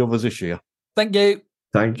 and for the others this year. Thank you.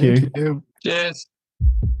 Thank you. Cheers.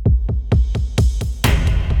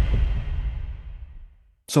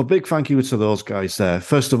 So big thank you to those guys there.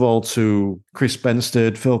 First of all, to Chris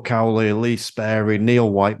Benstead, Phil Cowley, Lee Sperry, Neil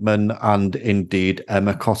Whiteman, and indeed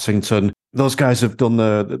Emma Cottington. Those guys have done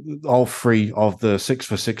all 3 of the 6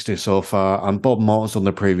 for 60 so far, and Bob Morton's done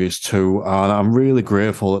the previous 2. And I'm really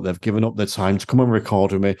grateful that they've given up their time to come and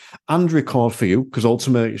record with me and record for you, because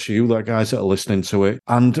ultimately it's you, the guys that are listening to it.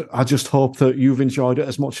 And I just hope that you've enjoyed it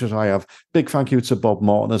as much as I have. Big thank you to Bob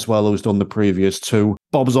Morton as well, who's done the previous 2.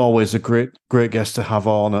 Bob's always a great guest to have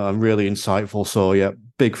on and really insightful. So yeah,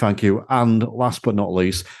 big thank you. And last but not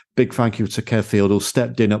least, big thank you to Kev Field, who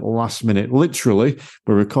stepped in at the last minute. Literally,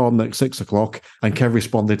 we're recording at 6 o'clock, and Kev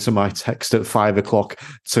responded to my text at 5 o'clock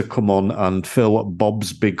to come on and fill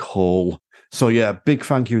Bob's big hole. So yeah, big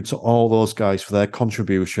thank you to all those guys for their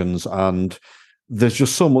contributions. And there's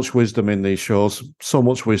just so much wisdom in these shows, so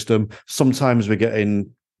much wisdom. Sometimes we get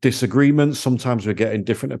in disagreements, sometimes we're getting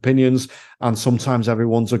different opinions, and sometimes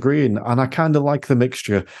everyone's agreeing, and I kind of like the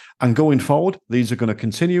mixture. And going forward, these are going to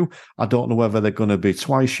continue. I don't know whether they're going to be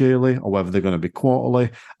twice yearly or whether they're going to be quarterly.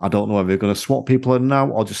 I don't know whether they're going to swap people in now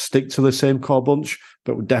or just stick to the same core bunch,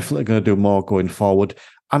 but we're definitely going to do more going forward.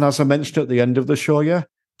 And as I mentioned at the end of the show,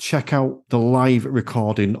 check out the live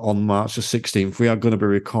recording on March the 16th. We are going to be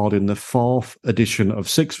recording the 4th edition of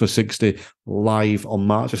 6 for 60 live on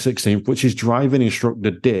March the 16th, which is Driving Instructor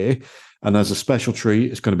Day. And as a special treat,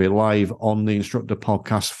 it's going to be live on the Instructor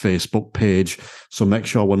Podcast Facebook page. So make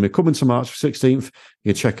sure when we come into March the 16th,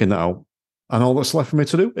 you're checking that out. And all that's left for me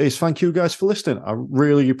to do is thank you guys for listening. I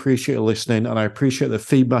really appreciate listening, and I appreciate the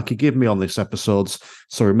feedback you give me on these episodes.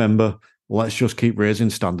 So remember, let's just keep raising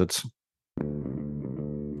standards.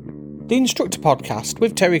 The Instructor Podcast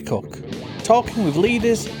with Terry Cook, talking with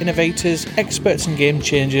leaders, innovators, experts and game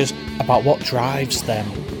changers about what drives them.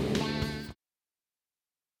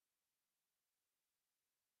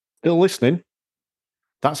 Still listening?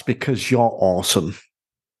 That's because you're awesome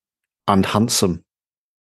and handsome.